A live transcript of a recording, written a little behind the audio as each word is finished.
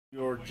New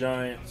York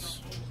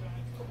Giants.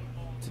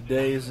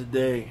 Today is the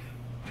day,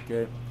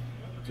 okay,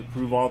 to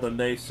prove all the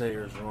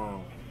naysayers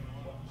wrong.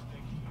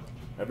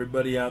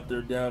 Everybody out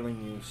there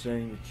doubting you,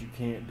 saying that you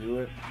can't do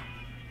it.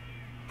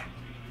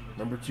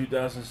 Remember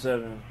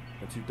 2007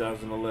 and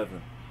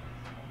 2011.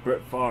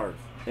 Brett Favre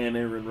and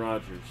Aaron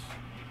Rodgers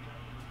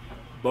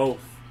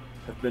both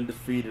have been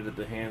defeated at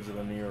the hands of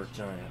the New York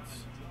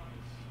Giants.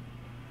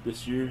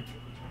 This year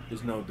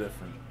is no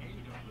different.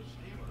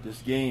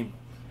 This game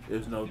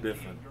is no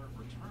different.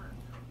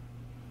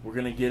 We're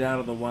going to get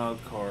out of the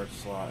wild card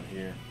slot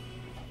here,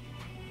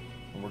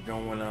 and we're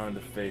going on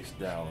to face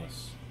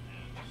Dallas.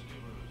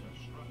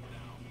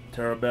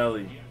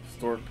 Tarabelli,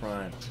 Stork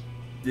Prime,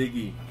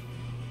 Diggy,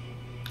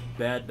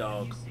 Bad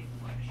Dog,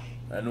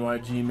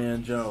 NYG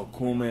Man Joe,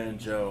 Cool Man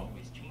Joe,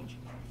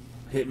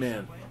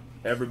 Hitman,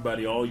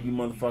 everybody, all you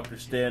motherfuckers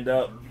stand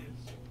up.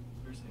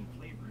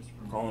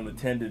 Calling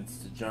attendance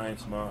to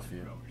Giants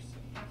Mafia.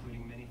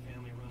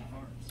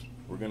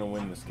 We're going to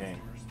win this game.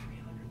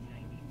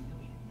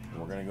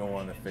 We're going to go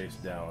on to face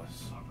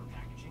Dallas.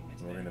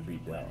 We're going to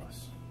beat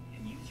Dallas.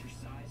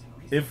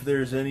 If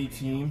there's any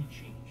team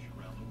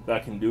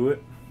that can do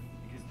it,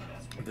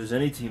 if there's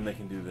any team that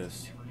can do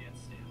this,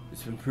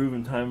 it's been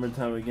proven time and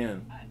time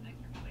again.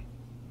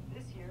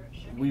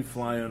 We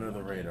fly under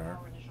the radar.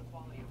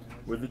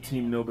 We're the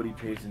team nobody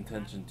pays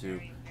attention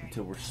to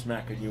until we're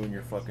smacking you in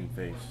your fucking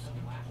face.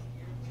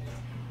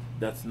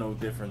 That's no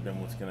different than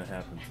what's going to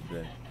happen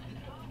today.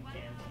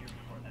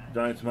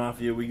 Giants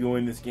Mafia, we go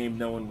in this game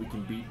knowing we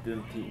can beat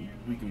them.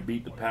 We can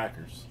beat the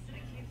Packers.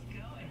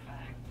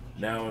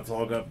 Now it's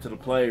all up to the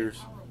players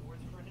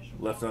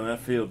left on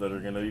that field that are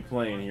going to be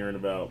playing here in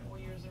about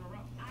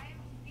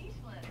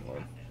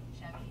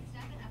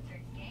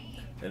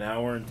an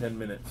hour and 10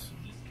 minutes.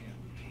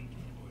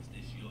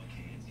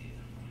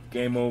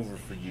 Game over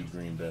for you,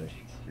 Green Bay.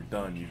 You're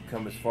done. You've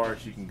come as far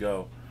as you can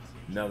go.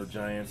 Now the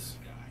Giants,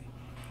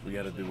 we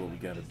got to do what we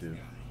got to do.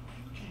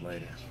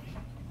 Later.